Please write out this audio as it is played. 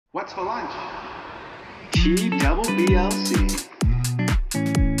What's for lunch? TBBLC.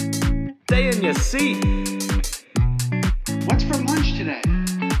 Stay in your seat. What's for lunch today?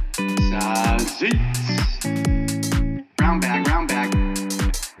 Sausage. Brown bag.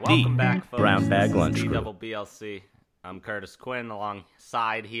 Welcome back, folks. Brown Bag This is Lunch Crew. TBBLC. I'm Curtis Quinn,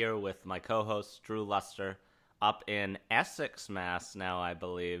 alongside here with my co-host Drew Luster, up in Essex, Mass. Now, I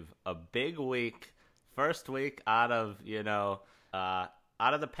believe a big week, first week out of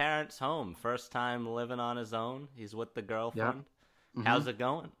out of the parents' home. First time living on his own. He's with the girlfriend. Yep. Mm-hmm. How's it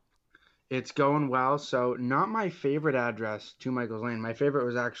going? It's going well. So not my favorite address, 2 Michaels Lane. My favorite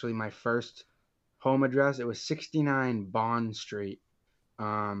was actually my first home address. It was 69 Bond Street.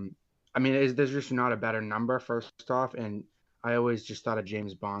 There's just not a better number, first off, and I always just thought of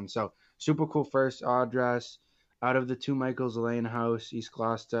James Bond. So super cool first address out of the 2 Michaels Lane house, East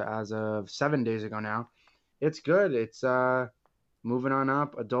Gloucester, as of 7 days ago now. It's good. It's moving on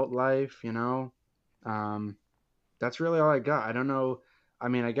up, adult life, That's really all I got. I don't know. I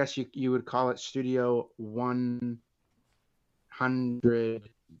mean, I guess you would call it Studio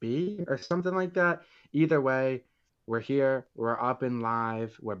 100B or something like that. Either way, we're here, we're up and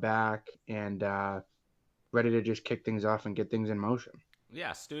live, we're back, and ready to just kick things off and get things in motion.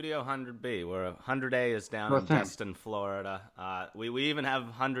 Yeah, Studio 100B. Where 100A is down in Destin, Florida. We even have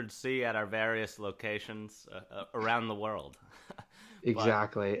 100C at our various locations around the world.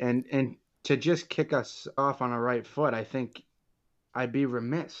 Exactly. And to just kick us off on a right foot, I think I'd be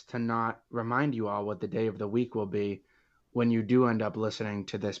remiss to not remind you all what the day of the week will be when you do end up listening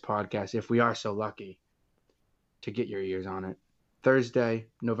to this podcast, if we are so lucky to get your ears on it. Thursday,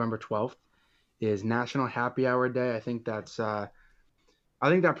 November 12th, is National Happy Hour Day. I think that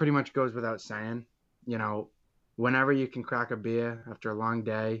pretty much goes without saying. Whenever you can crack a beer after a long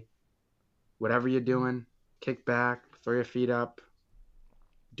day, whatever you're doing, kick back, throw your feet up,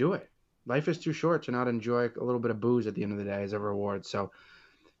 do it. Life is too short to not enjoy a little bit of booze at the end of the day as a reward. So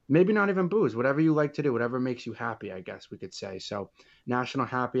maybe not even booze, whatever you like to do, whatever makes you happy, I guess we could say. So National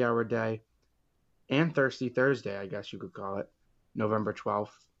Happy Hour Day and Thirsty Thursday, I guess you could call it, November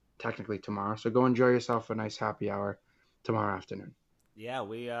 12th, technically tomorrow. So go enjoy yourself a nice happy hour tomorrow afternoon. Yeah,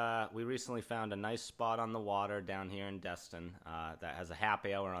 we recently found a nice spot on the water down here in Destin that has a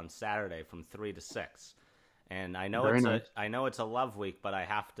happy hour on Saturday from 3 to 6. And I know it's a love week, but I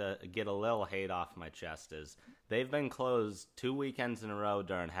have to get a little hate off my chest. Is they've been closed 2 weekends in a row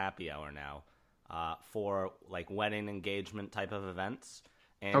during happy hour now for like wedding engagement type of events.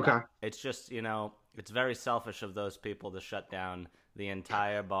 And okay. It's just, it's very selfish of those people to shut down the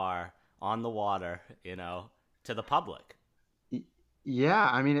entire bar on the water, to the public. Yeah,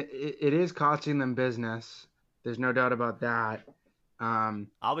 I mean, it is costing them business. There's no doubt about that.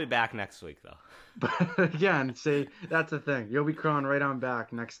 I'll be back next week, though. But again, see, that's the thing. You'll be crawling right on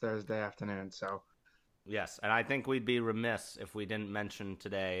back next Thursday afternoon. So, yes, and I think we'd be remiss if we didn't mention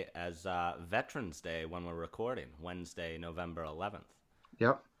today as Veterans Day when we're recording, Wednesday, November 11th.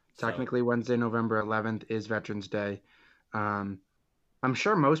 Yep, technically Wednesday, November 11th is Veterans Day. I'm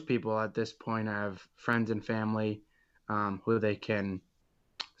sure most people at this point have friends and family who they can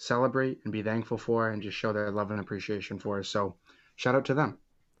celebrate and be thankful for and just show their love and appreciation for. So shout out to them.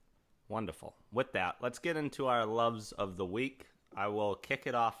 Wonderful. With that, let's get into our loves of the week. I will kick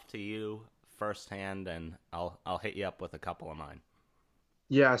it off to you firsthand, and I'll hit you up with a couple of mine.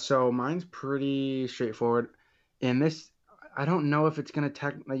 Yeah, so mine's pretty straightforward. And this, I don't know if it's going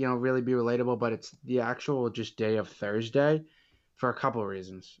to really be relatable, but it's the actual just day of Thursday for a couple of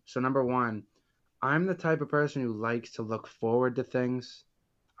reasons. So number one, I'm the type of person who likes to look forward to things.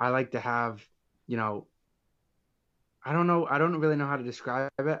 I like to have, I don't really know how to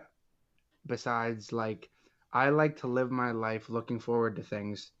describe it besides I like to live my life looking forward to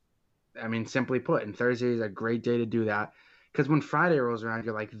things. I mean, simply put, and Thursday is a great day to do that because when Friday rolls around,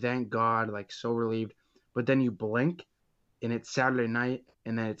 you're like, thank God, so relieved. But then you blink and it's Saturday night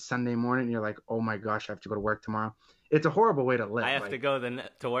and then it's Sunday morning and you're like, oh my gosh, I have to go to work tomorrow. It's a horrible way to live. I have to go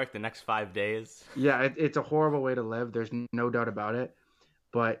to work the next 5 days. Yeah, it's a horrible way to live. There's no doubt about it.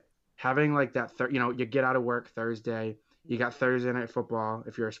 But having that, you get out of work Thursday. You got Thursday night football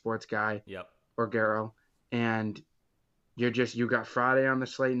if you're a sports guy. Yep. Or girl. And you got Friday on the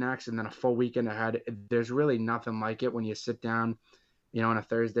slate next and then a full weekend ahead. There's really nothing like it when you sit down, on a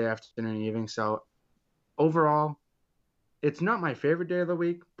Thursday afternoon evening. So overall, it's not my favorite day of the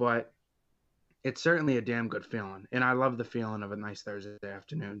week, but it's certainly a damn good feeling. And I love the feeling of a nice Thursday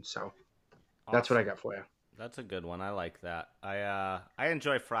afternoon. So that's what I got for you. That's a good one. I like that. I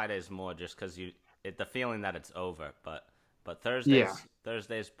enjoy Fridays more just because the feeling that it's over, but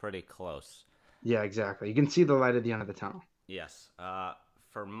Thursday's pretty close. Yeah, exactly. You can see the light at the end of the tunnel. Yes.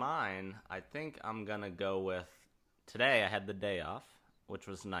 for mine, I think I'm going to go with today. I had the day off, which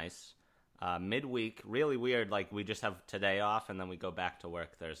was nice. Midweek, really weird. Like, we just have today off, and then we go back to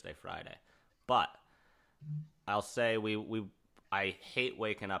work Thursday, Friday. But I'll say I hate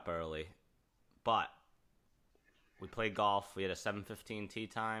waking up early, but we played golf. We had a 7:15 tee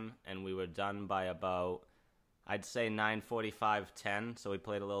time, and we were done by about, I'd say 9:45, 10. So we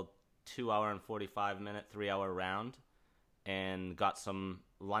played a little 2-hour and 45-minute, 3-hour round, and got some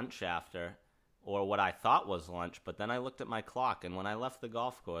lunch after, or what I thought was lunch. But then I looked at my clock, and when I left the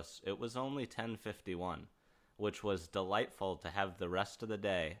golf course, it was only 10:51, which was delightful to have the rest of the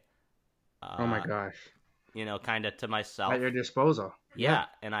day. Oh my gosh. Kind of to myself. At your disposal. Yeah,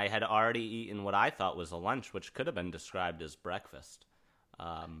 and I had already eaten what I thought was a lunch, which could have been described as breakfast.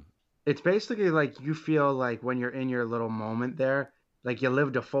 It's basically like you feel like when you're in your little moment there, like you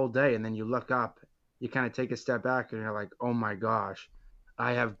lived a full day, and then you look up, you kind of take a step back, and you're like, oh my gosh,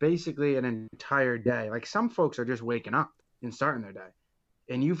 I have basically an entire day. Like, some folks are just waking up and starting their day,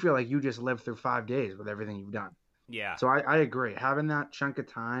 and you feel like you just lived through 5 days with everything you've done. Yeah. So I agree. Having that chunk of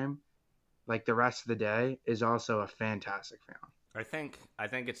time, like the rest of the day, is also a fantastic feeling. I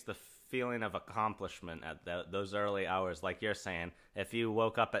think it's the feeling of accomplishment at those early hours. Like you're saying, if you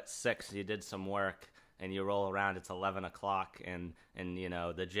woke up at 6, you did some work, and you roll around, it's 11 o'clock, and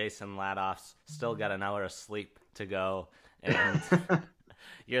the Jason Ladoffs still got an hour of sleep to go, and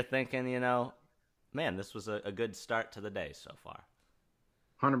you're thinking, man, this was a good start to the day so far.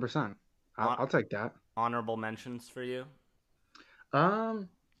 100%. I'll take that. Honorable mentions for you?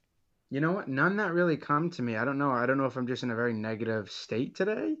 You know what? None that really come to me. I don't know. I don't know if I'm just in a very negative state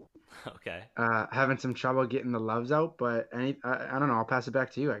today. Okay. Having some trouble getting the loves out, but I don't know. I'll pass it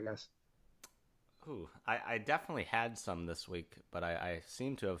back to you, I guess. Ooh, I definitely had some this week, but I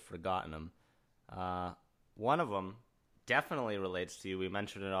seem to have forgotten them. One of them definitely relates to you. We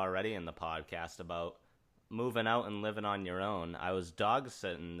mentioned it already in the podcast about moving out and living on your own. I was dog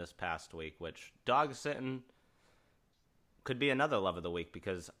sitting this past week, which dog sitting could be another love of the week,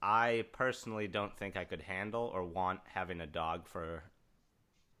 because I personally don't think I could handle or want having a dog for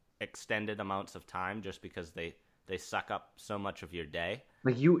extended amounts of time, just because they suck up so much of your day.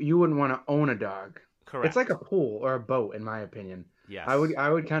 Like you wouldn't want to own a dog. Correct. It's like a pool or a boat, in my opinion. Yes. I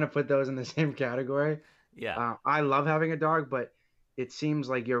would kind of put those in the same category. Yeah. I love having a dog, but it seems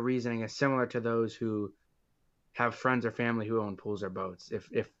like your reasoning is similar to those who have friends or family who own pools or boats.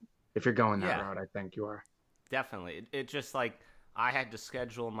 If you're going that route, I think you are. Definitely. It just, like, I had to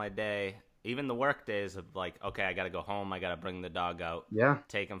schedule my day, even the work days, of like, okay, I got to go home. I got to bring the dog out. Yeah.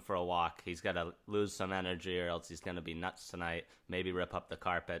 Take him for a walk. He's got to lose some energy, or else he's going to be nuts tonight. Maybe rip up the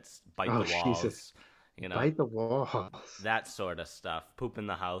carpets, bite the walls. Jesus. Bite the walls. That sort of stuff. Poop in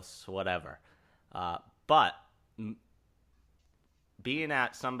the house, whatever. But being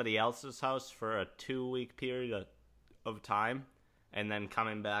at somebody else's house for a 2-week period of time, and then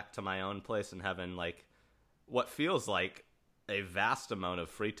coming back to my own place and having, like, what feels like a vast amount of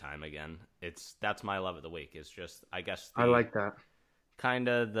free time again. That's my love of the week. It's just, I guess, I like that. Kind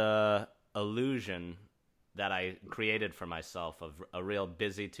of the illusion that I created for myself of a real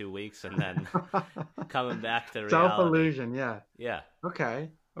busy 2 weeks, and then coming back to reality. Self-illusion, yeah. Yeah. Okay.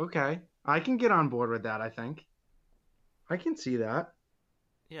 I can get on board with that, I think. I can see that.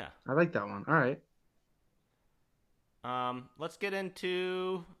 Yeah. I like that one. All right. Let's get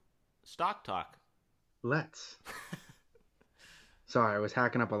into stock talk. Let's. Sorry, I was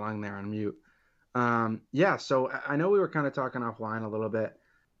hacking up a lung there on mute. Yeah, so I know we were kind of talking offline a little bit.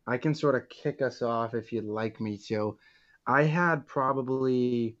 I can sort of kick us off if you'd like me to. I had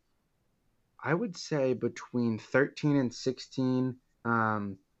probably, I would say, between 13 and 16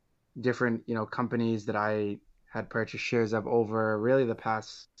 different, companies that I had purchased shares of over really the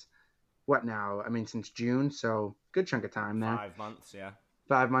past, since June, so good chunk of time there. 5 months, yeah.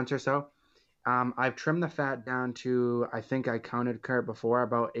 5 months or so. I've trimmed the fat down to, I think I counted, Kurt, before,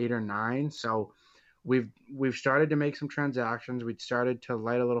 about 8 or 9. So we've started to make some transactions. We've started to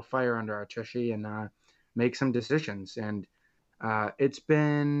light a little fire under our tushy and make some decisions. And it's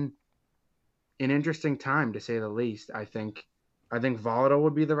been an interesting time, to say the least. I think volatile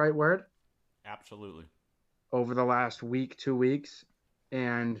would be the right word. Absolutely. Over the last week, 2 weeks.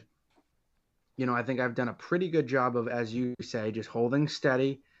 And, I think I've done a pretty good job of, as you say, just holding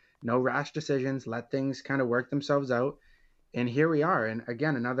steady. No rash decisions, let things kind of work themselves out. And here we are. And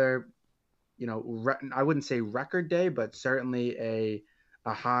again, another, I wouldn't say record day, but certainly a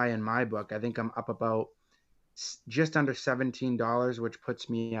high in my book. I think I'm up about just under $17, which puts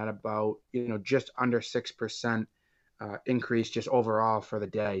me at about, just under 6% increase just overall for the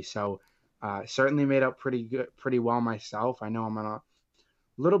day. So certainly made up pretty well myself. I know I'm on a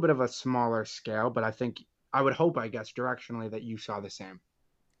little bit of a smaller scale, but I would hope, I guess, directionally that you saw the same.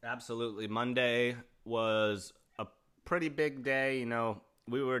 Absolutely. Monday was a pretty big day.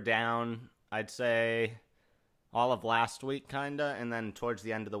 We were down, I'd say, all of last week, kind of. And then towards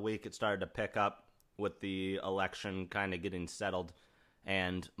the end of the week, it started to pick up with the election kind of getting settled.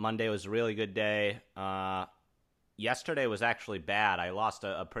 And Monday was a really good day. Yesterday was actually bad. I lost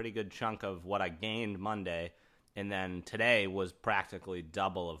a pretty good chunk of what I gained Monday. And then today was practically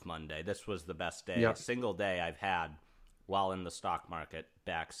double of Monday. This was the best day, Yep. single day I've had while in the stock market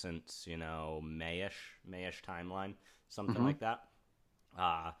back since, Mayish timeline, something like that.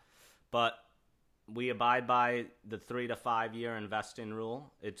 But we abide by the 3 to 5 year investing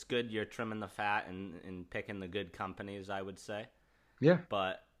rule. It's good you're trimming the fat and picking the good companies, I would say. Yeah.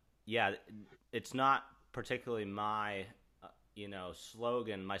 But yeah, it's not particularly my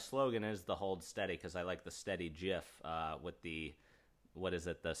slogan. My slogan is the hold steady, because I like the steady GIF with the, what is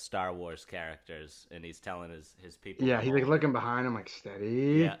it, the Star Wars characters, and he's telling his people. Yeah, he's like looking behind him like,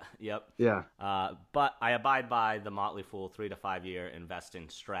 steady. Yeah, yep. Yeah. But I abide by the Motley Fool 3 to 5 year investing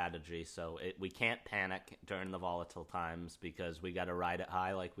strategy, so we can't panic during the volatile times because we got to ride it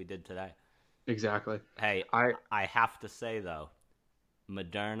high like we did today. Exactly. Hey, I have to say, though,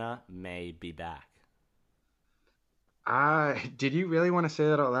 Moderna may be back. Did you really want to say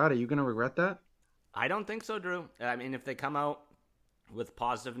that out loud? Are you going to regret that? I don't think so, Drew. I mean, if they come out with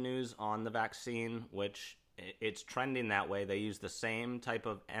positive news on the vaccine, which it's trending that way, they use the same type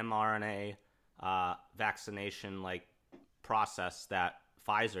of mRNA vaccination like process that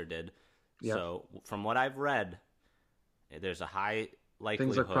Pfizer did. Yep. So from what I've read, there's a high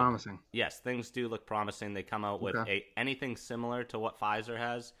likelihood. Things look promising. Yes, things do look promising. They come out with anything similar to what Pfizer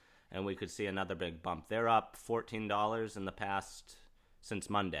has, and we could see another big bump. They're up $14 in the past since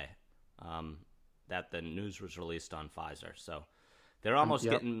Monday that the news was released on Pfizer. So they're almost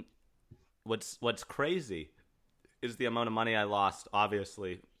getting. What's crazy is the amount of money I lost,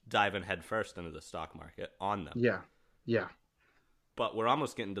 obviously, diving headfirst into the stock market on them. Yeah. But we're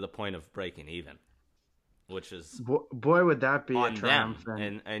almost getting to the point of breaking even, which is boy, would that be on a triumph.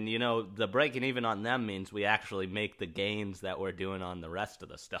 Them. And the breaking even on them means we actually make the gains that we're doing on the rest of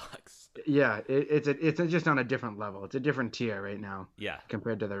the stocks. Yeah, it's just on a different level. It's a different tier right now. Yeah,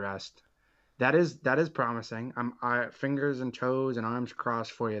 compared to the rest. That is promising. I fingers and toes and arms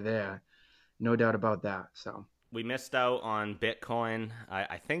crossed for you there. No doubt about that. So we missed out on Bitcoin.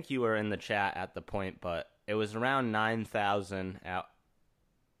 I think you were in the chat at the point, but it was around 9,000 out,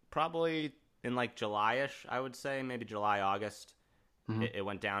 probably in like July-ish, I would say, maybe July, August. Mm-hmm. It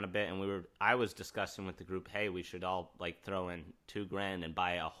went down a bit, and I was discussing with the group, hey, we should all like throw in $2,000 and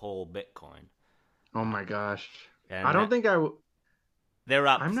buy a whole Bitcoin. Oh my gosh! And I don't think I. They're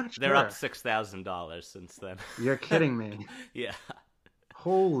up. I'm not sure. They're up $6,000 since then. You're kidding me. Yeah.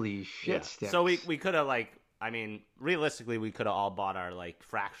 Holy shit! Yeah. Sticks. So we could have realistically we could have all bought our like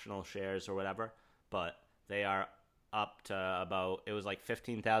fractional shares or whatever, but they are up to about, it was like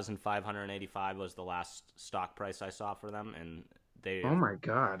 15,585 was the last stock price I saw for them, and they oh my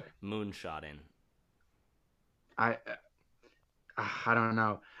god, moonshotting. I don't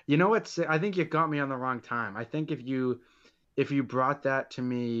know. You know what? I think you got me on the wrong time. I think if you brought that to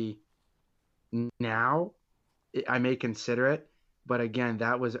me now, I may consider it. But again,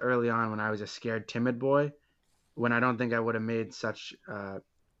 that was early on when I was a scared, timid boy, when I don't think I would have made such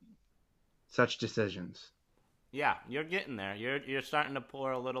decisions. Yeah, you're getting there. You're starting to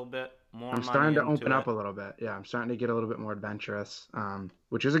pour a little bit more. I'm starting to open up a little bit. Yeah, I'm starting to get a little bit more adventurous,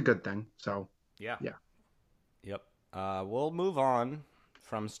 which is a good thing. So yeah. Yep. We'll move on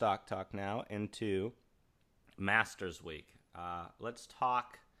from Stock Talk now into Masters Week. Let's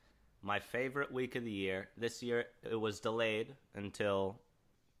talk my favorite week of the year. This year it was delayed until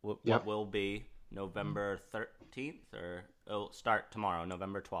what will be November 13th, or it'll start tomorrow,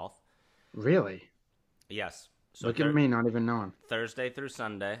 November 12th. Really? Yes. So look at me, not even knowing. Thursday through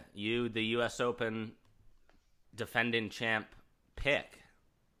Sunday, you, the U.S. Open defending champ pick,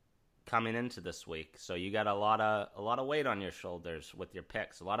 coming into this week. So you got a lot of weight on your shoulders with your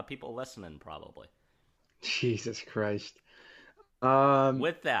picks. A lot of people listening, probably. Jesus Christ.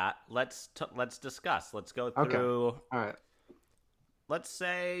 With that, let's discuss. Let's go through. Okay. All right. Let's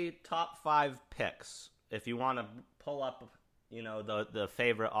say top 5 picks. If you want to pull up, the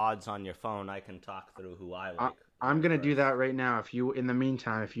favorite odds on your phone, I can talk through who I like. I'm gonna do that right now. In the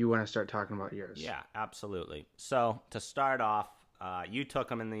meantime, if you want to start talking about yours. Yeah, absolutely. So to start off, you took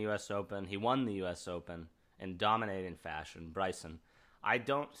him in the U.S. Open. He won the U.S. Open in dominating fashion. Bryson, I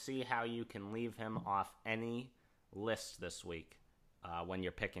don't see how you can leave him off any list this week when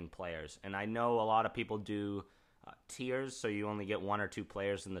you're picking players. And I know a lot of people do tiers, so you only get 1 or 2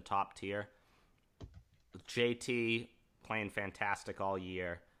 players in the top tier. JT playing fantastic all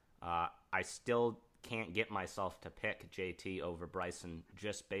year. I still can't get myself to pick JT over Bryson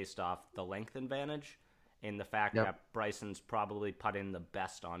just based off the length advantage and the fact that Bryson's probably putting the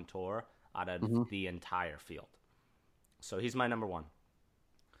best on tour out of the entire field. So he's my number 1.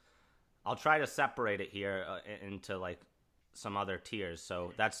 I'll try to separate it here into like some other tiers.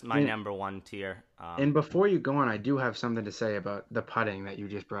 So that's my number 1 tier. And before you go on, I do have something to say about the putting that you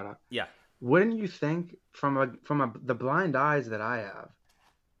just brought up. Yeah. Wouldn't you think from the blind eyes that I have,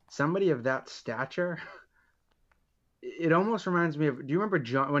 somebody of that stature, it almost reminds me of, do you remember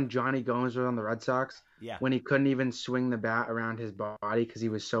when Johnny Gomes was on the Red Sox? Yeah. When he couldn't even swing the bat around his body because he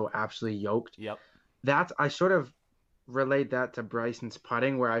was so absolutely yoked? Yep. I sort of relate that to Bryson's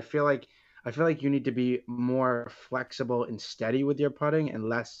putting, where I feel like you need to be more flexible and steady with your putting and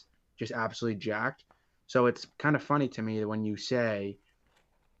less just absolutely jacked. So it's kind of funny to me when you say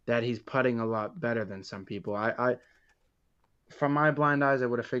that he's putting a lot better than some people. I from my blind eyes, I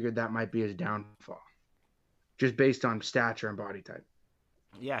would have figured that might be his downfall, just based on stature and body type.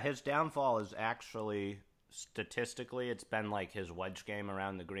 Yeah, his downfall is actually, statistically, it's been like his wedge game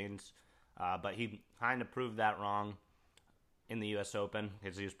around the greens. But he kind of proved that wrong in the U.S. Open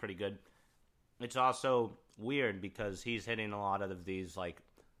because he was pretty good. It's also weird because he's hitting a lot of these like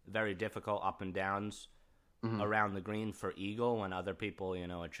very difficult up and downs around the green for eagle when other people,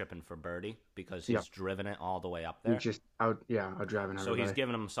 are chipping for birdie because he's driven it all the way up there. He's just out driving everybody. So he's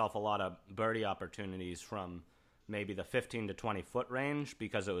given himself a lot of birdie opportunities from maybe the 15 to 20 foot range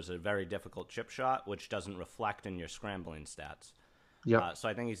because it was a very difficult chip shot, which doesn't reflect in your scrambling stats. So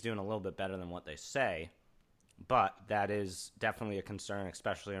I think he's doing a little bit better than what they say, but that is definitely a concern,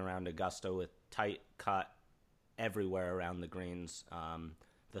 especially around Augusta with tight cut everywhere around the greens.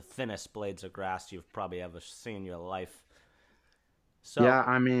 The thinnest blades of grass you've probably ever seen in your life. So yeah,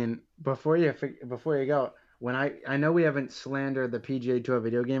 I mean, before you go, when I know we haven't slandered the PGA Tour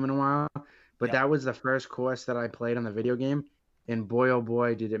video game in a while, but that was the first course that I played on the video game, and boy oh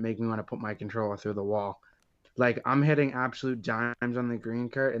boy did it make me want to put my controller through the wall. Like, I'm hitting absolute dimes on the green,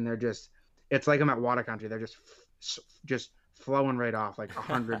 Kurt, and it's like I'm at water country. They're just flowing right off, like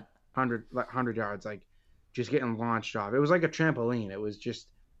 100 yards, like just getting launched off. It was like a trampoline. It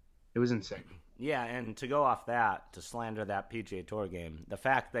was insane. Yeah, and to go off that, to slander that PGA Tour game, the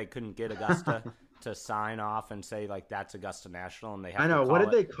fact they couldn't get Augusta to sign off and say, like, that's Augusta National, and they have to call what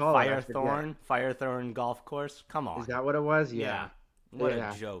did they call it? Firethorn Golf Course? Come on. Is that what it was? Yeah. What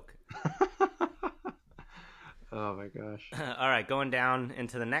a joke. Oh, my gosh. All right, going down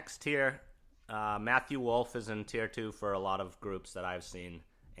into the next tier, Matthew Wolff is in tier 2 for a lot of groups that I've seen,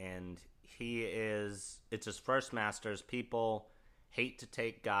 and it's his first Masters. People hate to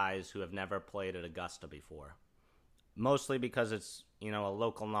take guys who have never played at Augusta before, mostly because it's, a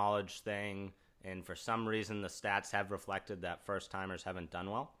local knowledge thing, and for some reason the stats have reflected that first-timers haven't done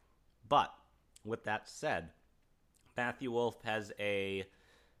well. But with that said, Matthew Wolff has 2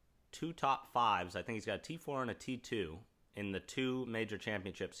 top 5s. I think he's got a T4 and a T2 in the 2 major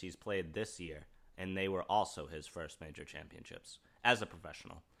championships he's played this year, and they were also his first major championships as a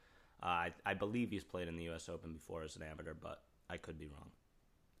professional. I believe he's played in the U.S. Open before as an amateur, but I could be wrong.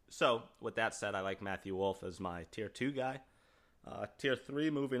 So, with that said, I like Matthew Wolff as my tier 2 guy. Tier 3,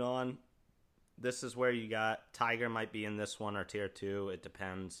 moving on. This is where you got Tiger might be in this one or tier 2. It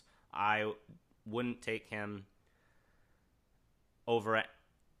depends. I wouldn't take him over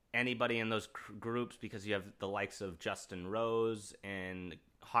anybody in those groups because you have the likes of Justin Rose and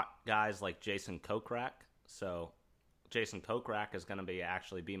hot guys like Jason Kokrak. So Jason Kokrak is going to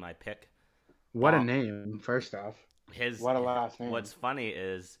actually be my pick. What a name, first off. What a last name. What's funny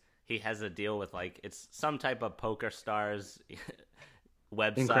is he has a deal with, like, it's some type of Poker Stars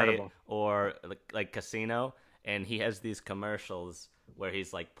website. Incredible. Or like casino, and he has these commercials where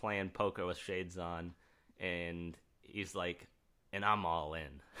he's like playing poker with shades on, and he's like, and I'm all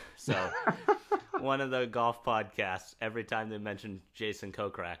in. So one of the golf podcasts, every time they mention Jason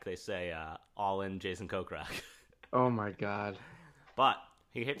Kokrak, they say all in Jason Kokrak. Oh my God. But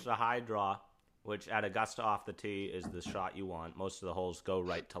he hits a high draw, which at Augusta off the tee is the shot you want. Most of the holes go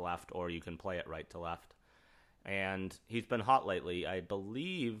right to left, or you can play it right to left. And he's been hot lately. I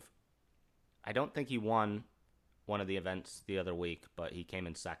don't think he won one of the events the other week, but he came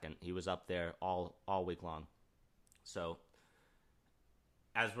in second. He was up there all week long. So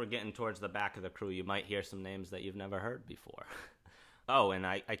as we're getting towards the back of the crew, you might hear some names that you've never heard before. Oh, and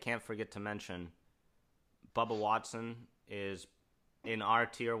I can't forget to mention Bubba Watson is in our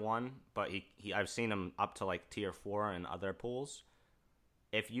tier 1, but he I've seen him up to like tier 4 in other pools.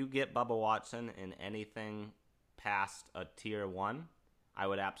 If you get Bubba Watson in anything past a tier 1, I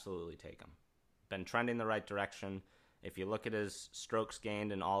would absolutely take him. Been trending the right direction. If you look at his strokes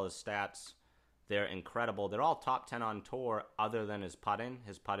gained and all his stats, they're incredible. They're all top 10 on tour other than his putting.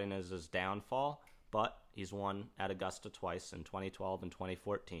 His putting is his downfall, but he's won at Augusta twice in 2012 and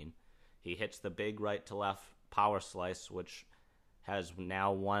 2014. He hits the big right-to-left power slice, which has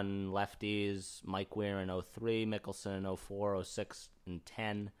now won lefties Mike Weir in 03, Mickelson in 04, 06, and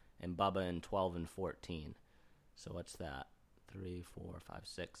 10, and Bubba in 12 and 14. So what's that? 3, 4, 5,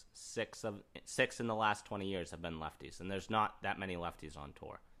 6. Six in the last 20 years have been lefties, and there's not that many lefties on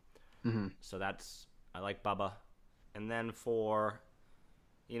tour. Mm-hmm. So I like Bubba. And then for,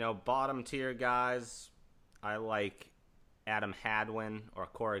 bottom tier guys, I like Adam Hadwin or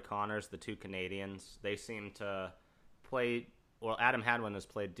Corey Connors, the two Canadians. They seem to play. Well, Adam Hadwin has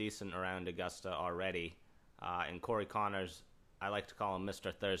played decent around Augusta already. And Corey Connors, I like to call him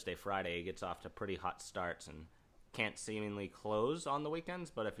Mr. Thursday, Friday. He gets off to pretty hot starts and can't seemingly close on the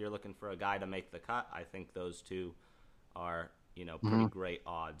weekends. But if you're looking for a guy to make the cut, I think those two are, pretty great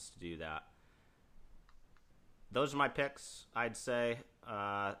odds to do that. Those are my picks, I'd say.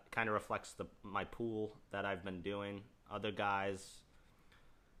 Kind of reflects my pool that I've been doing. Other guys,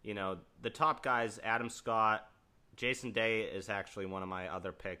 the top guys, Adam Scott, Jason Day is actually one of my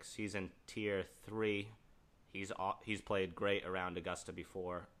other picks. He's in tier 3. He's played great around Augusta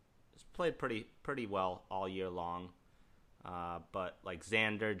before. He's played pretty well all year long. But like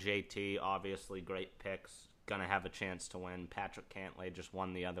Xander, JT, obviously great picks. Gonna have a chance to win. Patrick Cantlay just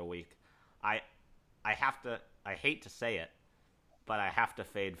won the other week. I hate to say it, but I have to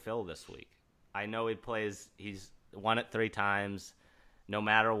fade Phil this week. I know he's won it 3 times. No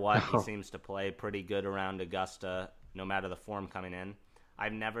matter what, he seems to play pretty good around Augusta, no matter the form coming in.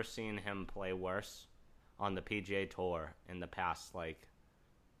 I've never seen him play worse on the PGA Tour in the past,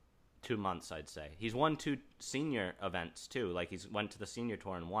 2 months, I'd say. He's won 2 senior events, too. He's went to the senior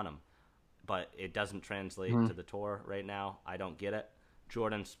tour and won them. But it doesn't translate to the tour right now. I don't get it.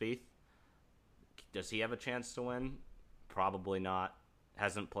 Jordan Spieth, does he have a chance to win? Probably not.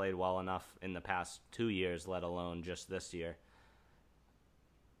 Hasn't played well enough in the past 2 years, let alone just this year.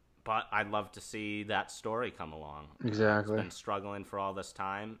 But I'd love to see that story come along. Exactly. He's been struggling for all this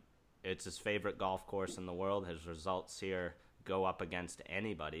time. It's his favorite golf course in the world. His results here go up against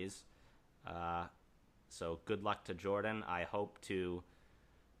anybody's. So good luck to Jordan. I hope to,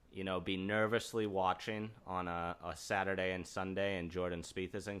 be nervously watching on a Saturday and Sunday and Jordan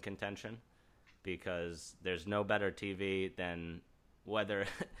Spieth is in contention, because there's no better TV than whether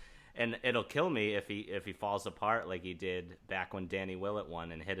and it'll kill me if he falls apart like he did back when Danny Willett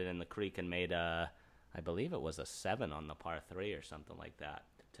won and hit it in the creek and made I believe it was a 7 on the par 3 or something like that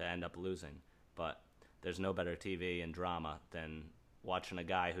to end up losing. But there's no better TV and drama than watching a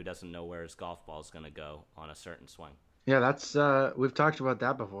guy who doesn't know where his golf ball is going to go on a certain swing. Yeah, that's we've talked about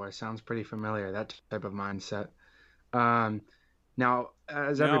that before. It sounds pretty familiar, that type of mindset. Now,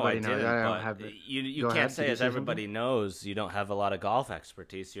 as everybody knows, I don't have it. You can't say as everybody knows you don't have a lot of golf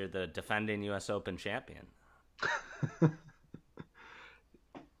expertise. You're the defending U.S. Open champion.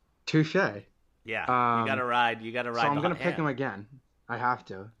 Touche. Yeah, you got to ride. So I'm going to pick him again. I have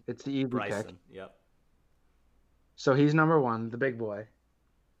to. It's the easy Bryson. pick. Yep. So he's number 1, the big boy,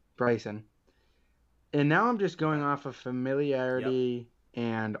 Bryson. And now I'm just going off of familiarity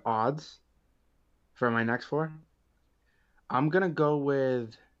and odds for my next 4. I'm going to go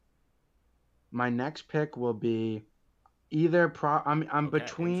with my next pick will be either I'm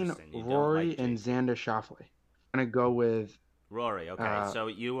between Rory and Xander Schauffele. I'm going to go with Rory. Okay. So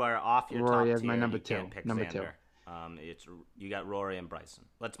you are off your Rory top as tier. my number you 2. Can't pick Number Xander. 2. You got Rory and Bryson.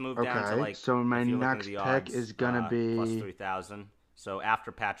 Let's move down to Okay. So my next pick is going to be plus 3,000. So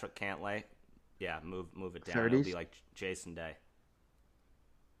after Patrick Cantlay, move it down. 30s? It'll be like Jason Day.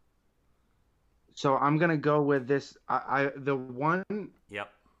 So I'm gonna go with this. Yep.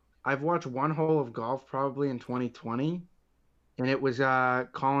 I've watched one hole of golf probably in 2020, and it was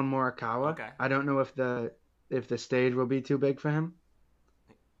Colin Morikawa. Okay. I don't know if the stage will be too big for him,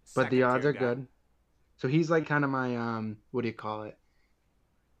 but the odds are good. So he's like kind of my what do you call it?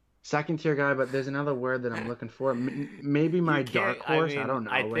 Second tier guy, but there's another word that I'm looking for. Maybe my dark horse. I don't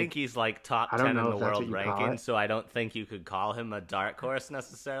know. I think he's like top 10 in the world ranking, so I don't think you could call him a dark horse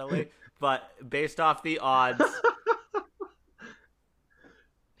necessarily. But based off the odds,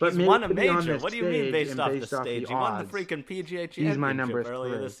 he's won a major. What do you mean based off the stage? He won the freaking PGA Championship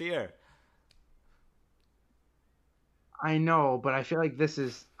earlier this year. I know, but I feel like this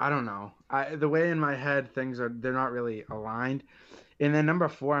is, I don't know. The way in my head they're not really aligned. And then number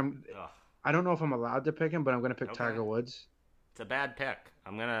 4, I don't know if I'm allowed to pick him, but I'm going to pick Tiger Woods. It's a bad pick.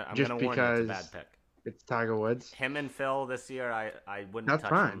 I'm gonna warn you, it's a bad pick. It's Tiger Woods. Him and Phil this year, I wouldn't That's touch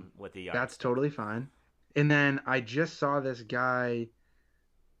fine. him with the That's yardstick. totally fine. And then I just saw this guy.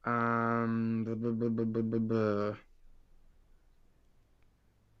 Bu- bu- bu- bu- bu- bu- bu-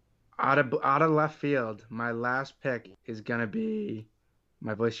 out of left field, my last pick is gonna be.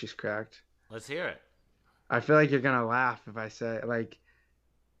 My voice just cracked. Let's hear it. I feel like you're gonna laugh if I say like,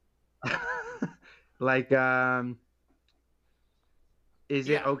 like is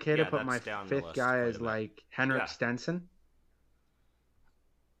it okay to put my fifth guy as like Henrik Stenson?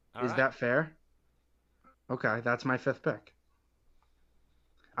 Is that fair? Okay, that's my fifth pick.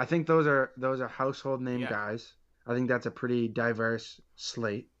 I think those are household name guys. I think that's a pretty diverse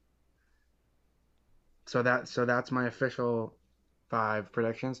slate. So that's my official 5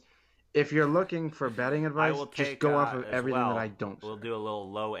 predictions. If you're looking for betting advice, just go off of everything that I don't. We'll do a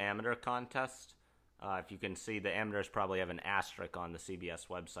little low amateur contest. If you can see, the amateurs probably have an asterisk on the CBS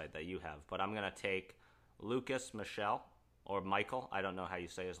website that you have. But I'm going to take Lucas Michel, or Michael. I don't know how you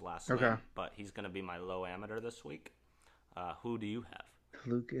say his last name, but he's going to be my low amateur this week. Who do you have?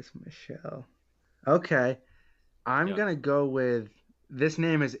 Lucas Michel. Okay. I'm going to go with, this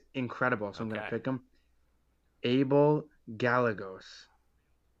name is incredible, so I'm going to pick him. Abel Gallegos.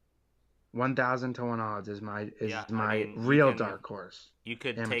 1,000 to 1 odds is my real dark horse. You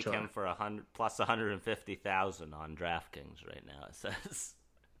could take him for 100 plus 150,000 on DraftKings right now. It says.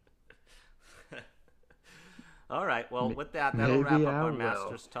 All right. Well, with that'll wrap up our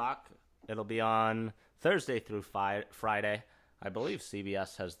Masters talk. It'll be on Thursday through Friday. I believe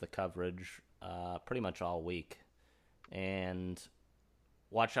CBS has the coverage pretty much all week, and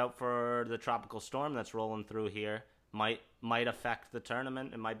watch out for the tropical storm that's rolling through here. Might affect the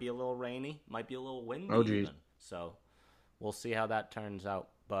tournament. It might be a little rainy. Might be a little windy even. So we'll see how that turns out.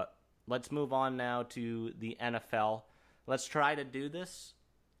 But let's move on now to the NFL. Let's try to do this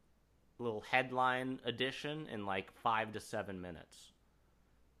little headline edition in like 5 to 7 minutes.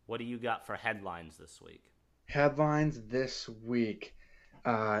 What do you got for headlines this week? Headlines this week.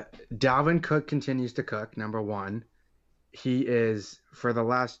 Dalvin Cook continues to cook, number one. He is, for the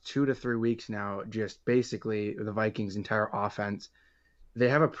last 2 to 3 weeks now, just basically the Vikings' entire offense. They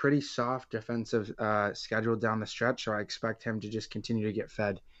have a pretty soft defensive schedule down the stretch, so I expect him to just continue to get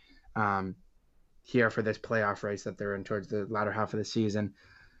fed here for this playoff race that they're in towards the latter half of the season.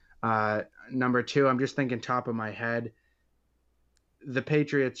 Number two, I'm just thinking top of my head, the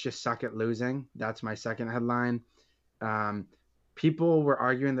Patriots just suck at losing. That's my second headline. People were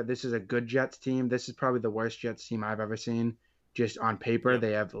arguing that this is a good Jets team. This is probably the worst Jets team I've ever seen. Just on paper,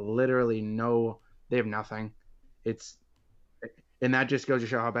 They have literally they have nothing. And that just goes to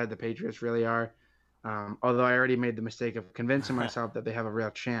show how bad the Patriots really are. Although I already made the mistake of convincing myself that they have a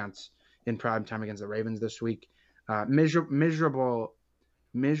real chance in prime time against the Ravens this week. Miserable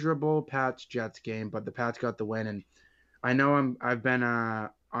Pats Jets game, but the Pats got the win. And I know I've been on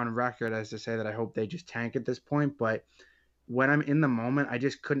record as to say that I hope they just tank at this point, but when I'm in the moment, I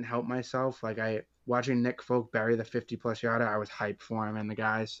just couldn't help myself. Like watching Nick Folk bury the 50-plus yarder, I was hyped for him and the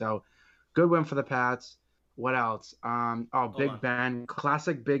guys. So good win for the Pats. What else? Big Ben,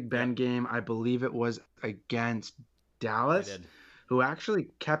 classic Big Ben game. I believe it was against Dallas, who actually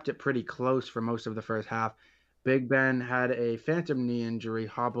kept it pretty close for most of the first half. Big Ben had a phantom knee injury,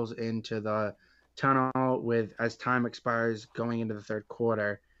 hobbles into the tunnel as time expires going into the third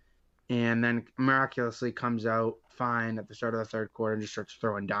quarter, and then miraculously comes out fine at the start of the third quarter and just starts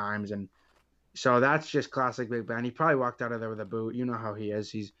throwing dimes. And so that's just classic Big Ben. He probably walked out of there with a boot. You know how he is.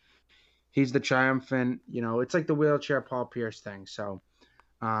 He's the triumphant, it's like the wheelchair Paul Pierce thing. So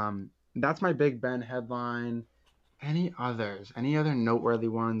that's my Big Ben headline. Any other noteworthy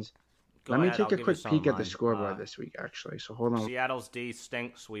ones? Let me take a quick peek at the scoreboard this week, actually. So hold on. Seattle's D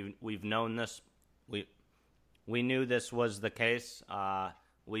stinks. We've known this. We knew this was the case.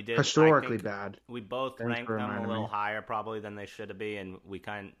 We did historically bad. We both ranked them a little higher probably than they should be, and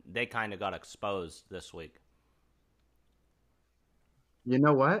they kind of got exposed this week. You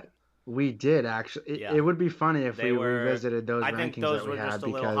know what? We did actually. It would be funny if we revisited those rankings that we had. I think those were just a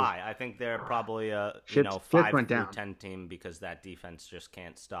little high. I think they're probably a 5 through 10 team because that defense just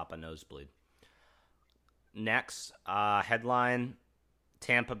can't stop a nosebleed. Next headline: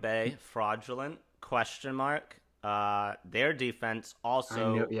 Tampa Bay fraudulent ? Their defense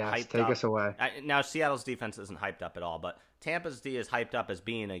also hyped take up. Us away. Now Seattle's defense isn't hyped up at all, but Tampa's D is hyped up as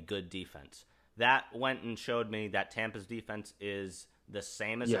being a good defense. That went and showed me that Tampa's defense is the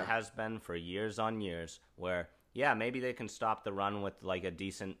same as it has been for years on years, where, maybe they can stop the run with like a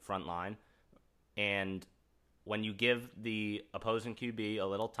decent front line. And when you give the opposing QB a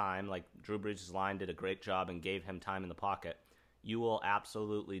little time, like Drew Brees' line did a great job and gave him time in the pocket, you will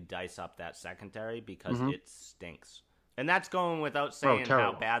absolutely dice up that secondary because it stinks. And that's going without saying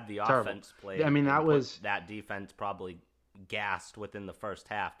how bad the offense played. I mean, that defense probably gassed within the first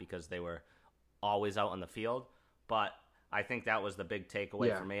half because they were always out on the field. But I think that was the big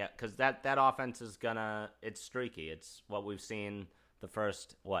takeaway for me, because that offense is it's streaky. It's what we've seen the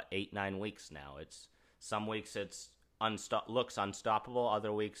first 8-9 weeks now. It's some weeks looks unstoppable,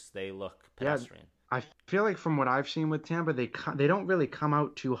 other weeks they look pedestrian. I feel like from what I've seen with Tampa, they don't really come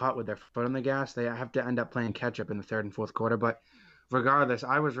out too hot with their foot on the gas. They have to end up playing catch up in the third and fourth quarter. But regardless,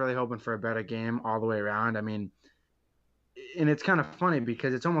 I was really hoping for a better game all the way around. I mean, and it's kind of funny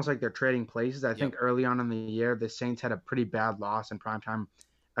because it's almost like they're trading places. I think early on in the year, the Saints had a pretty bad loss in primetime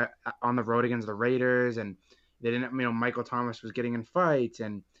on the road against the Raiders, and they didn't. Michael Thomas was getting in fights,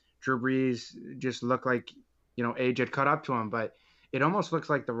 and Drew Brees just looked like age had caught up to him. But it almost looks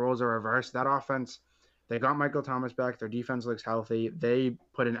like the roles are reversed. That offense, they got Michael Thomas back. Their defense looks healthy. They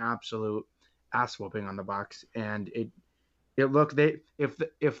put an absolute ass whooping on the Bucs, and it looked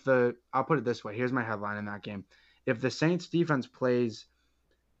I'll put it this way. Here's my headline in that game. If the Saints defense plays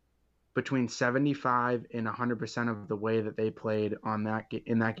between 75 and 100% of the way that they played in that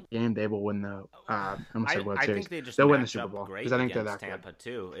game, they will win the World Series. They'll win the Super Bowl because I think they're that Tampa good.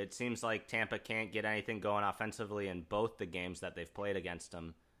 Too. It seems like Tampa can't get anything going offensively in both the games that they've played against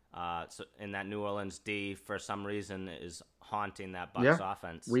them. So in that New Orleans D, for some reason, is haunting that Bucs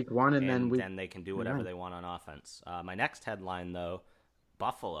offense. Week 1 and then they can do whatever they want on offense. My next headline, though,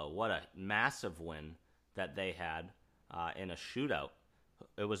 Buffalo. What a massive win that they had in a shootout.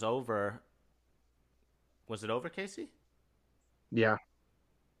 It was over. Was it over, Casey? Yeah.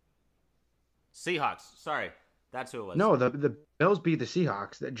 Seahawks. Sorry, that's who it was. No, the Bills beat the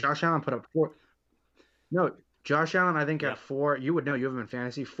Seahawks. Josh Allen put up 4. No, Josh Allen, I think, had 4. You would know. You have him in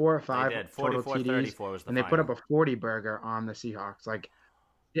fantasy. 4 or 5 they did. total 44, TDs, 34 was the and they final. put up a 40 burger on the Seahawks.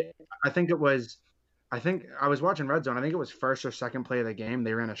 I think I was watching Red Zone. I think it was first or second play of the game.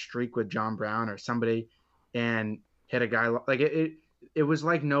 They ran a streak with John Brown or somebody, and hit a guy It was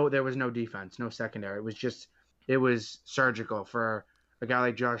like there was no defense, no secondary. It was surgical for a guy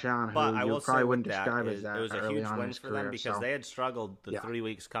like Josh Allen, who you probably wouldn't describe as that. It was a huge win for them because they had struggled the 3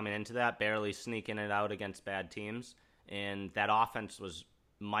 weeks coming into that, barely sneaking it out against bad teams, and that offense was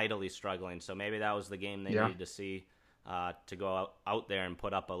mightily struggling. So maybe that was the game they needed to see to go out there and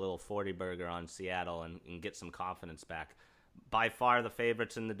put up a little 40 burger on Seattle and get some confidence back. By far the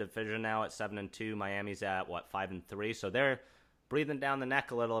favorites in the division now at 7-2. Miami's at 5-3. So they're breathing down the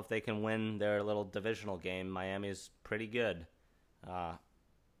neck a little if they can win their little divisional game. Miami's pretty good.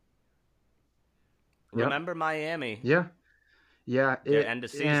 Remember Miami? Yeah. Their end of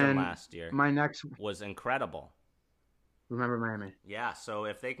season last year. My next was incredible. Remember Miami? Yeah. So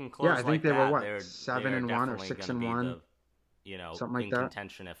if they can close, I think they that, were they're 7-1 or 6-1. Something like that.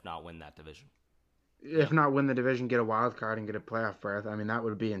 Contention, if not win that division. If not win the division, get a wild card and get a playoff berth. I mean, that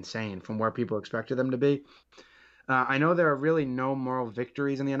would be insane from where people expected them to be. I know there are really no moral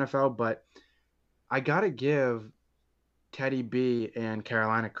victories in the NFL, but I got to give Teddy B and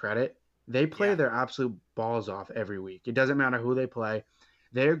Carolina credit. They play their absolute balls off every week. It doesn't matter who they play.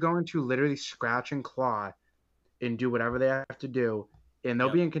 They're going to literally scratch and claw and do whatever they have to do, and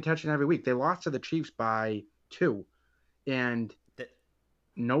they'll be in contention every week. They lost to the Chiefs by 2, and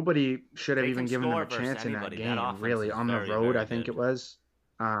nobody should have even given them a chance in that game, really, on the road, I think it was.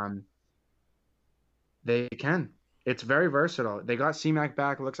 They can. It's very versatile. They got C-Mac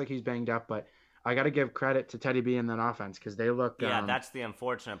back. It looks like he's banged up, but I got to give credit to Teddy B and that offense because they look. Yeah, that's the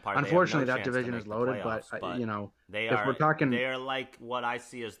unfortunate part. Unfortunately, that division is loaded, playoffs, but they if we're talking, they are like what I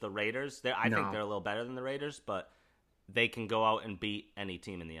see as the Raiders. I think they're a little better than the Raiders, but they can go out and beat any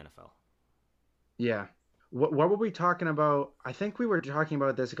team in the NFL. Yeah. What were we talking about? I think we were talking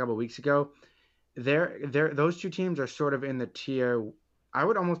about this a couple of weeks ago. Those two teams are sort of in the tier. I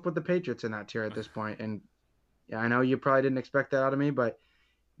would almost put the Patriots in that tier at this point. And yeah, I know you probably didn't expect that out of me, but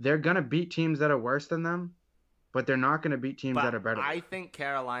they're gonna beat teams that are worse than them, but they're not gonna beat teams that are better. I think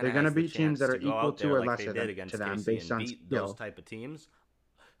Carolina. They're gonna beat teams that are equal to or lesser to them based on beat those type of teams.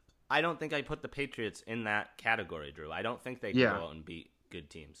 I don't think I put the Patriots in that category, Drew. I don't think they can go out and beat good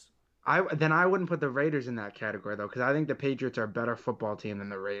teams. I wouldn't put the Raiders in that category though, because I think the Patriots are a better football team than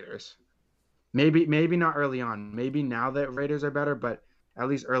the Raiders. Maybe not early on. Maybe now that Raiders are better, but at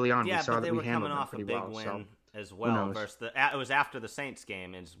least early on we saw that we handled them pretty well. Yeah, but they were coming off a big win as well. Versus it was after the Saints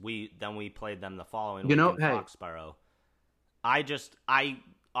game, we played them the following week in Foxborough. I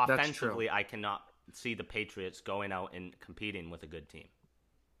offensively I cannot see the Patriots going out and competing with a good team.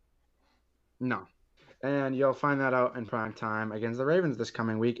 No. And you'll find that out in prime time against the Ravens this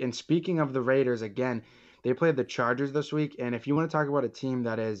coming week. And speaking of the Raiders, again, They played the Chargers this week, and if you want to talk about a team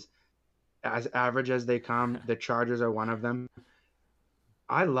that is as average as they come, the Chargers are one of them.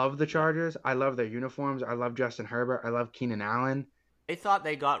 I love the Chargers. I love their uniforms. I love Justin Herbert. I love Keenan Allen. They thought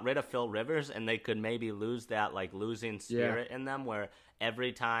they got rid of Phil Rivers and they could maybe lose that like losing spirit in them, where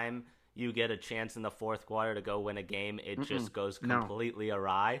every time you get a chance in the fourth quarter to go win a game, it just goes completely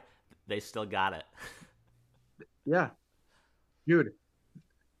awry. They still got it. Yeah. Dude,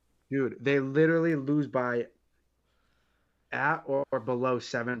 they literally lose by at or below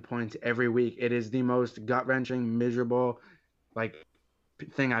 7 points every week. It is the most gut-wrenching, miserable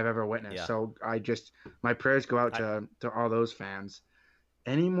thing I've ever witnessed. Yeah. So my prayers go out to all those fans.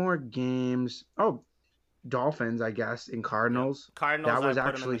 Any more games? Oh, Dolphins, I guess, in Cardinals. Yeah. Cardinals, that was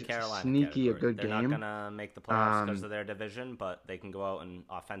actually sneaky category. A good game. They're not going to make the playoffs because of their division, but they can go out and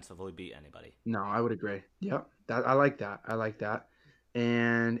offensively beat anybody. No, I would agree. Yep. I like that.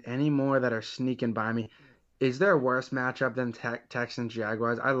 And any more that are sneaking by me? Is there a worse matchup than Texans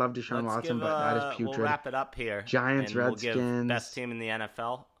Jaguars? I love Deshaun Watson, but that is putrid. We'll wrap it up here. Giants, Redskins. We'll give best team in the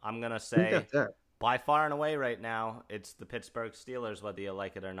NFL. I'm going to say by far and away right now, it's the Pittsburgh Steelers, whether you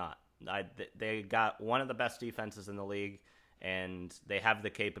like it or not. They got one of the best defenses in the league, and they have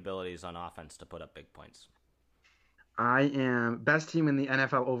the capabilities on offense to put up big points. I am best team in the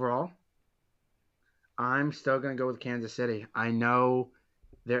NFL overall. I'm still going to go with Kansas City. I know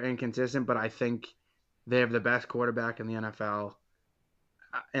they're inconsistent, but I think they have the best quarterback in the NFL.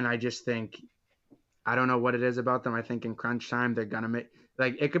 And I just think, I don't know what it is about them. I think in crunch time, they're going to make,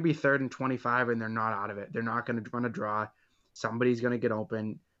 it could be 3rd and 25 and they're not out of it. They're not going to run a draw. Somebody's going to get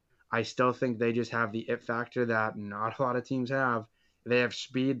open. I still think they just have the it factor that not a lot of teams have. They have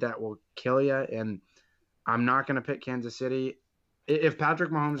speed that will kill you, and I'm not going to pick Kansas City. If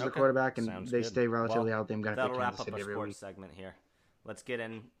Patrick Mahomes is the quarterback and they stay relatively healthy, I'm going to pick Kansas City every week. That'll wrap up our sports segment here. Let's get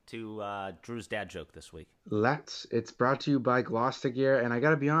into Drew's dad joke this week. It's brought to you by Gloucester Gear, and I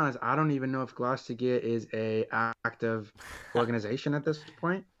got to be honest, I don't even know if Gloucester Gear is a active organization at this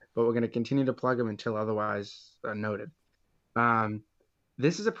point, but we're going to continue to plug them until otherwise noted.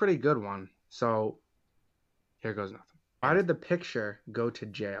 This is a pretty good one. So here goes nothing. Why did the picture go to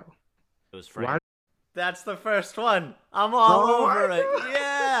jail? It was framed. That's the first one. I'm all over it.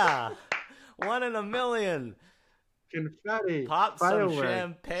 Yeah. 1 in a million. Confetti. Pop some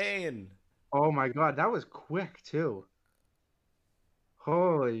champagne. Oh my God. That was quick too.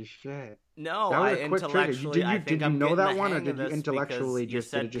 Holy shit. No, I intellectually, did you know that one, or did you intellectually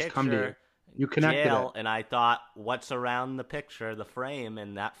just come to you? You connected it. And I thought, what's around the picture, the frame,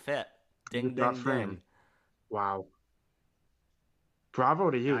 and that fit. Ding, ding, ding. Wow.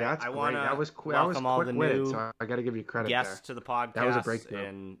 Bravo to you. That's great. That was quick-witted, so I got to give you credit there. Guests to the podcast. That was a breakthrough.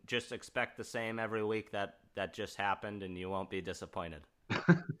 And just expect the same every week that just happened, and you won't be disappointed.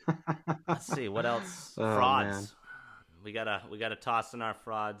 Let's see, what else? Frauds. Man. We gotta toss in our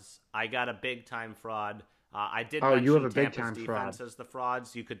frauds. I got a big-time fraud. I did mention you have a Tampa's big-time defense fraud. as the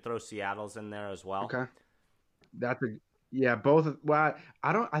frauds. You could throw Seattle's in there as well. Okay. Both. Well,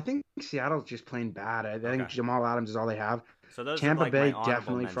 I think Seattle's just plain bad. I think Jamal Adams is all they have. So those Tampa are like Bay my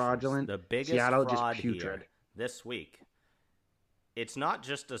definitely mentions. fraudulent. The biggest Seattle fraud just putrid. here this week. It's not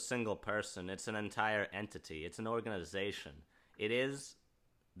just a single person. It's an entire entity. It's an organization. It is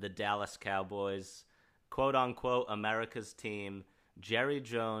the Dallas Cowboys, quote unquote, America's team. Jerry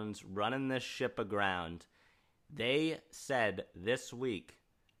Jones running this ship aground. They said this week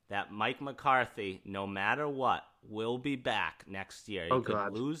that Mike McCarthy, no matter what, will be back next year. He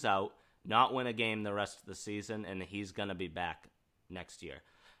could lose out, not win a game the rest of the season, and he's going to be back next year.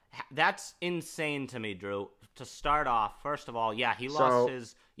 That's insane to me, Drew. To start off, first of all, he lost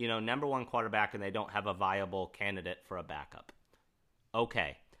his number one quarterback, and they don't have a viable candidate for a backup.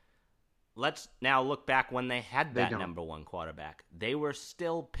 Okay. Let's now look back when they had that number one quarterback. They were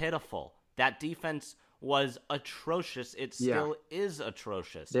still pitiful. That defense was atrocious. It still is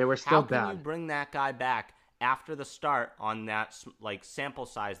atrocious. They were still bad. How can you bring that guy back after the start on that sample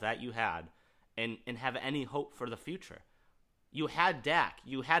size that you had and have any hope for the future? You had Dak.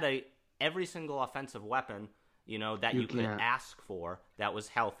 You had every single offensive weapon, that you could ask for that was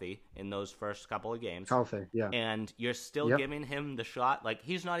healthy in those first couple of games. Healthy, yeah. And you're still giving him the shot.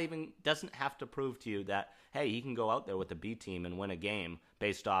 He's not even doesn't have to prove to you that, hey, he can go out there with the B team and win a game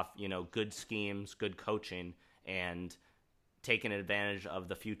based off, good schemes, good coaching, and taking advantage of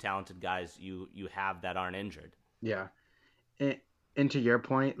the few talented guys you have that aren't injured. Yeah. And to your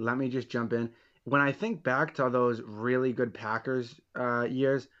point, let me just jump in. When I think back to those really good Packers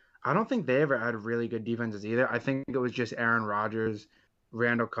years, I don't think they ever had really good defenses either. I think it was just Aaron Rodgers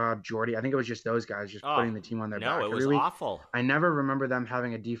Randall Cobb, Jordy. I think it was just those guys just putting the team on their back. No, it was awful. I never remember them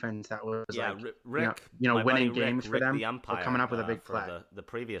having a defense that was Rick, winning games Rick, for them the umpire, or coming up with a big play. For the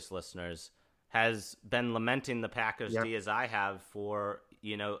previous listeners, has been lamenting the Packers D as I have for,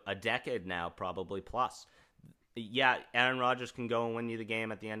 a decade now, probably plus. Yeah, Aaron Rodgers can go and win you the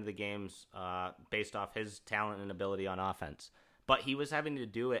game at the end of the games based off his talent and ability on offense. But he was having to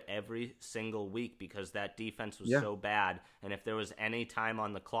do it every single week because that defense was so bad. And if there was any time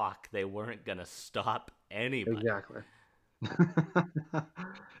on the clock, they weren't going to stop anybody. Exactly.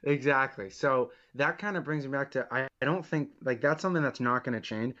 Exactly. So that kind of brings me back to I don't think that's something that's not going to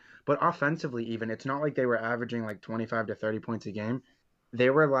change. But offensively, even it's not like they were averaging 25 to 30 points a game. They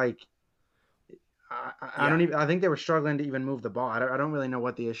were I think they were struggling to even move the ball. I don't really know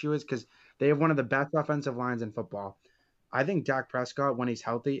what the issue is because they have one of the best offensive lines in football. I think Dak Prescott, when he's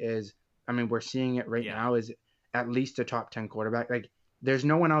healthy, we're seeing it right now, is at least a top 10 quarterback. There's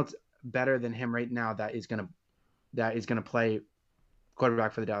no one else better than him right now that is gonna play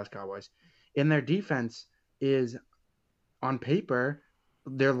quarterback for the Dallas Cowboys. And their defense is, on paper,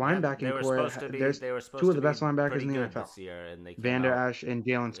 their linebacking core. There's two of the best linebackers in the NFL this year, and they Van Der Esch and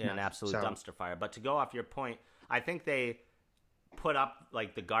Jalen Smith. An absolute dumpster fire. But to go off your point, I think they put up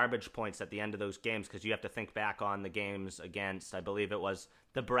the garbage points at the end of those games because you have to think back on the games against, I believe it was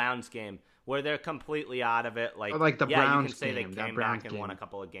the Browns game, where they're completely out of it. Browns you can say game, they came back and won a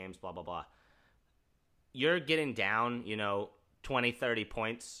couple of games, blah, blah, blah. You're getting down, 20, 30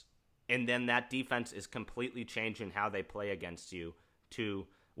 points, and then that defense is completely changing how they play against you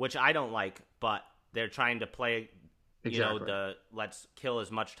which I don't like, but they're trying to play, let's kill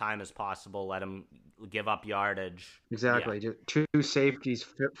as much time as possible, let them give up yardage. Exactly. Just two safeties,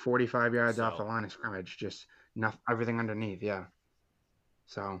 45 yards off the line of scrimmage, just everything underneath. Yeah.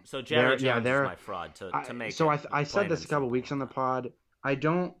 So Jerry Jones is my fraud to make. So I said this a couple weeks on the pod. I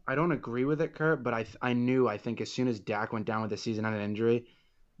don't agree with it, Kurt, but I think as soon as Dak went down with a season-ending injury,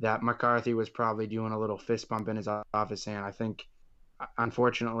 that McCarthy was probably doing a little fist bump in his office, and I think,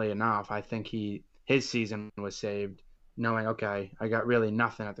 unfortunately enough, I think his season was saved, knowing, okay, I got really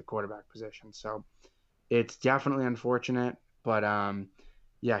nothing at the quarterback position. So it's definitely unfortunate, but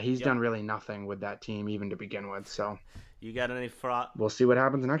he's done really nothing with that team even to begin with. So you got any fraud? We'll see what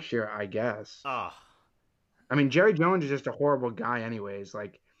happens next year, I guess. Oh. I mean, Jerry Jones is just a horrible guy anyways.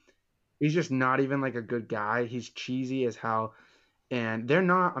 He's just not even a good guy. He's cheesy as hell. And they're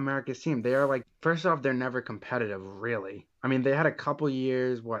not America's team. They are first off, they're never competitive, really. I mean, they had a couple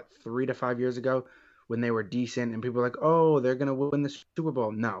years, 3 to 5 years ago, when they were decent, and people were like, oh, they're going to win the Super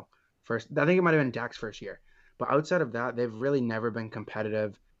Bowl. No. I think it might have been Dak's first year. But outside of that, they've really never been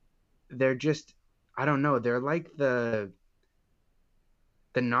competitive. They're just, I don't know, they're like the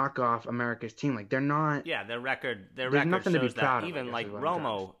knockoff America's team. They're not. Yeah, their record shows that. Even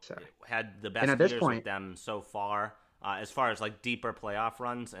Romo had the best years with them so far. As far as deeper playoff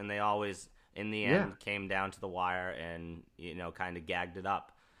runs, and they always in the end came down to the wire and kind of gagged it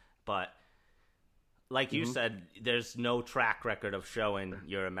up. But you said, there's no track record of showing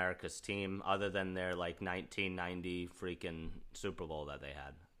you're America's team other than their 1990 freaking Super Bowl that they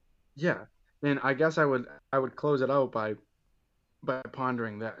had. Yeah, and I guess I would close it out by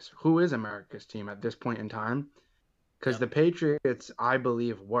pondering this: who is America's team at this point in time? Because the Patriots, I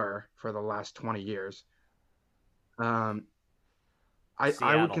believe, were for the last 20 years. I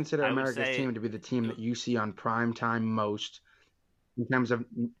would consider America's team to be the team that you see on prime time most in terms of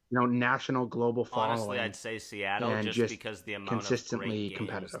national global following. Honestly, I'd say Seattle just because the amount consistently of great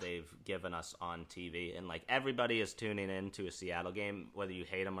games they've given us on TV, and everybody is tuning in to a Seattle game, whether you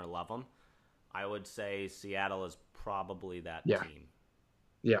hate them or love them. I would say Seattle is probably that team.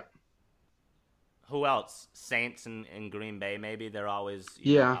 Yeah. Who else? Saints and Green Bay, maybe they're always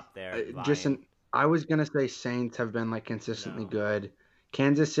up there. I was going to say Saints have been consistently good.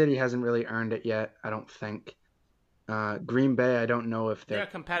 Kansas City hasn't really earned it yet, I don't think. Green Bay, I don't know if they're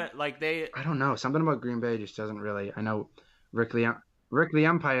competitive. I don't know. Something about Green Bay just doesn't really. I know Rick the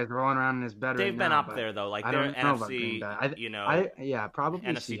Umpire is rolling around in his bed They've been now, up there though. They're NFC, probably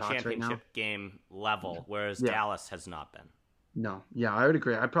NFC Seahawks championship right now. Game level, whereas Dallas has not been. No, I would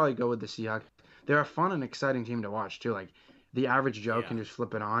agree. I'd probably go with the Seahawks. They're a fun and exciting team to watch too. The average Joe can just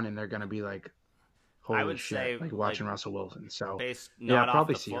flip it on and they're gonna be holy I would shit, say watching Russell Wilson. So probably off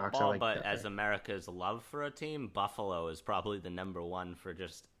the Seahawks. Football, but as America's love for a team, Buffalo is probably the number one for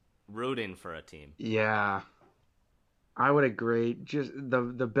just rooting for a team. Yeah, I would agree. Just the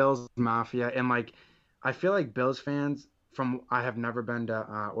Bills Mafia, and I feel like Bills fans. I have never been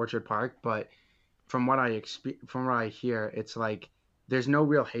to Orchard Park, but from what I hear, it's there's no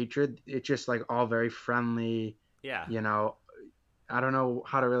real hatred. It's just all very friendly. Yeah. I don't know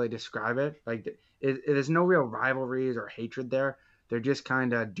how to really describe it. Like, there's no real rivalries or hatred there. They're just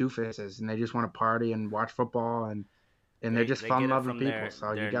kind of doofuses, and they just want to party and watch football, and they're just fun-loving people.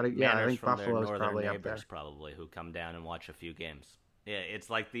 So you got to, I think Buffalo's probably up there. Probably who come down and watch a few games. Yeah, it's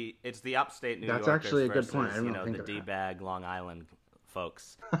like the upstate New Yorkers. That's actually a versus, good point. I didn't think the D-bag Long Island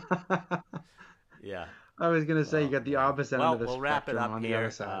folks. Yeah. I was gonna say you got the opposite end of the spectrum. We'll wrap it up on here. The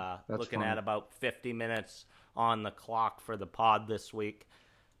other side. Looking at about 50 minutes on the clock for the pod this week.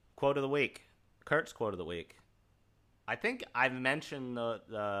 Quote of the week. Kurt's quote of the week. I think I've mentioned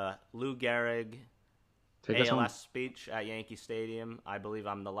the Lou Gehrig ALS speech at Yankee Stadium. I believe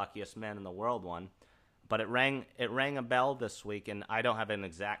I'm the luckiest man in the world one. But it rang a bell this week, and I don't have an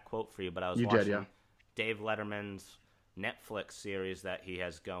exact quote for you, but I was watching Dave Letterman's Netflix series that he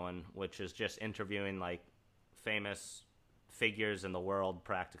has going, which is just interviewing like famous figures in the world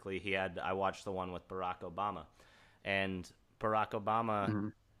practically. I watched the one with Barack Obama, and Barack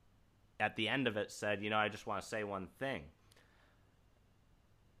Obama at the end of it said, I just want to say one thing.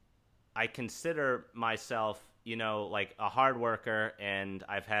 I consider myself, like a hard worker, and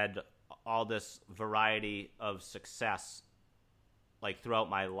I've had all this variety of success like throughout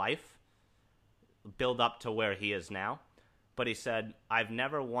my life build up to where he is now. But he said, I've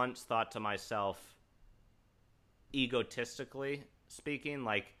never once thought to myself, egotistically speaking,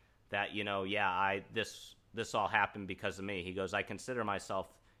 like that, this all happened because of me. He goes, I consider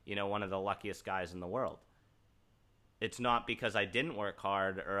myself, one of the luckiest guys in the world. It's not because I didn't work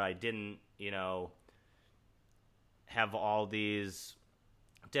hard or I didn't, have all these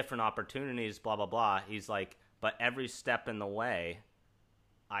different opportunities, blah, blah, blah. He's like, but every step in the way,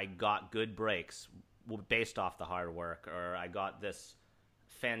 I got good breaks based off the hard work, or I got this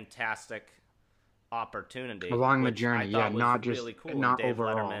fantastic opportunity along the journey. Not just really cool. Not Dave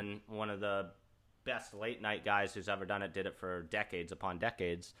overall. Letterman, one of the best late night guys who's ever done it, did it for decades upon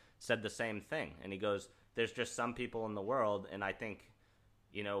decades, said the same thing. And he goes, there's just some people in the world, and I think,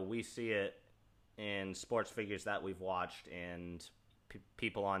 we see it in sports figures that we've watched and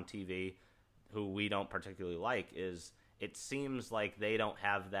people on TV who we don't particularly like, is it seems like they don't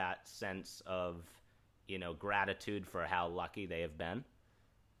have that sense of, gratitude for how lucky they have been.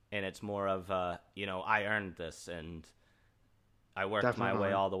 And it's more of, I earned this and I worked my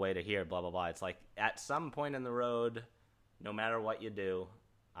way all the way to here, blah, blah, blah. It's like at some point in the road, no matter what you do,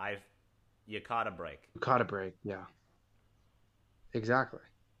 you caught a break. Caught a break, yeah. Exactly.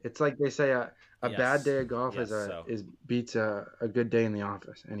 It's like they say a bad day of golf beats a good day in the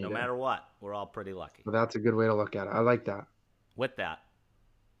office. No matter what, we're all pretty lucky. Well, that's a good way to look at it. I like that. With that,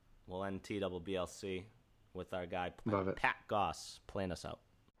 we'll end TWBLC with our guy Pat Goss playing us out.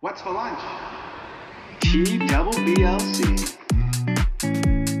 What's for lunch? TWBLC.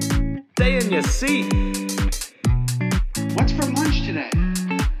 Stay in your seat. What's for lunch today?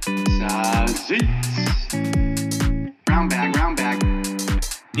 Sausage. Brown bag.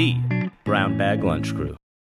 The Brown Bag Lunch Crew.